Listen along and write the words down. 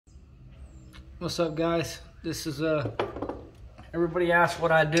What's up, guys? This is everybody asks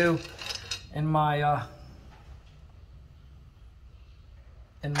what I do in my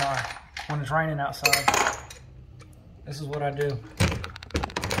when it's raining outside. This is what I do.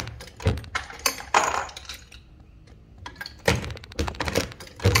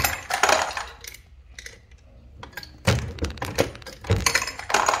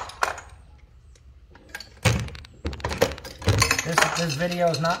 This video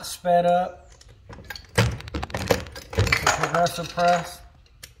is not sped up. It's a progressive press.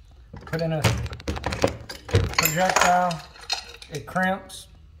 Put in a projectile. It crimps,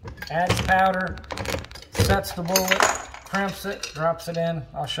 adds powder, sets the bullet, crimps it, drops it in.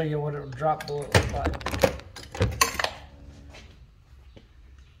 I'll show you what a drop bullet looks like.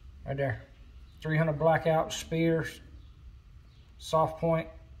 Right there. 300 blackout Speers, soft point,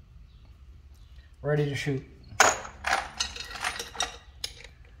 ready to shoot.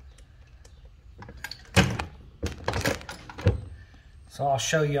 So I'll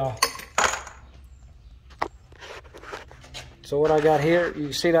show y'all. So what I got here,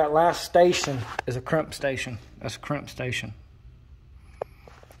 you see that last station is a crimp station. That's a crimp station.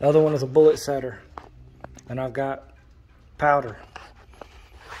 The other one is a bullet setter. And I've got powder.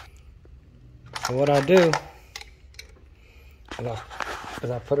 So what I do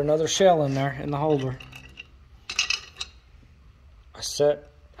is I put another shell in there in the holder. I set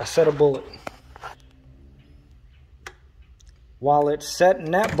a bullet. While it's setting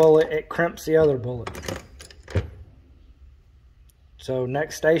that bullet, it crimps the other bullet. So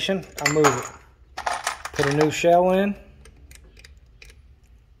next station, I move it. Put a new shell in.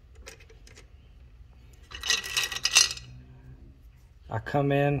 I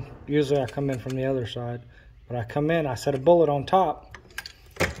come in, usually I come in from the other side, but I come in, I set a bullet on top,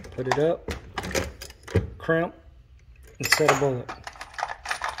 put it up, crimp, and set a bullet.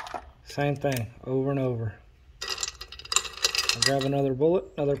 Same thing, over and over. I grab another bullet,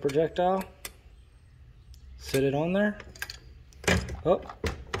 another projectile, sit it on there, up,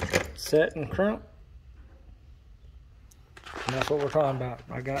 set and crimp, and that's what we're talking about.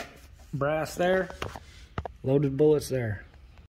 I got brass there, loaded bullets there.